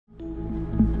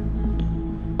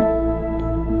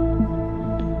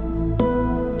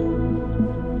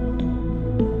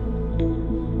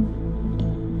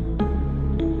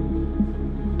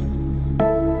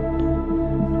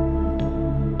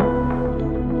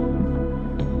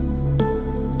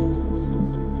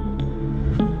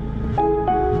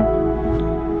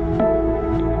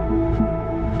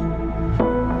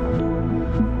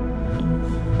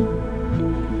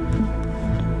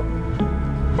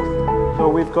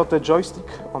got the joystick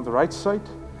on the right side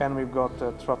and we've got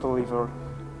the throttle lever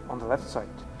on the left side.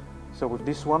 So with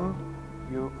this one,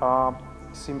 you are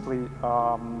simply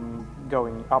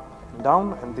going up and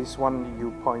down, and this one you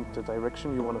point the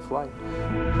direction you want to fly.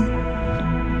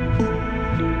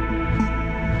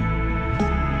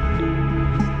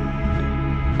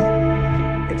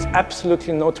 It's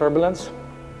absolutely no turbulence,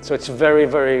 so it's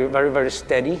very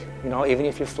steady. You know, even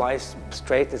if you fly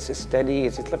straight, it's steady.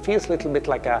 It feels a little bit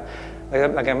like a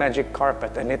magic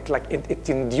carpet, and it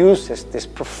induces this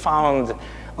profound,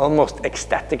 almost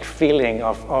ecstatic feeling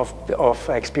of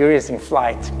experiencing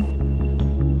flight.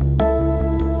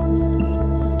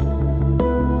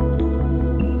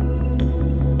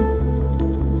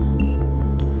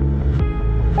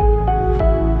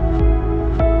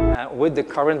 With the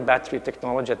current battery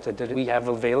technology that we have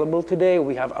available today,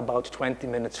 we have about 20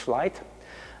 minutes flight.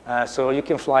 So you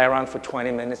can fly around for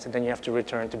 20 minutes and then you have to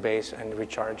return to base and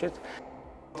recharge it.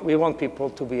 We want people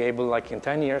to be able, like in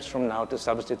 10 years from now, to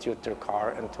substitute their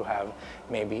car and to have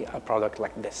maybe a product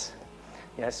like this.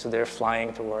 Yes, so they're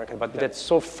flying to work, but that's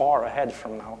so far ahead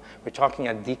from now. We're talking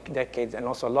a decade, and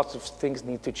also lots of things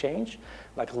need to change,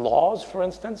 like laws, for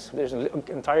instance. There's an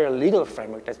entire legal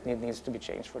framework that needs to be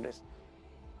changed for this.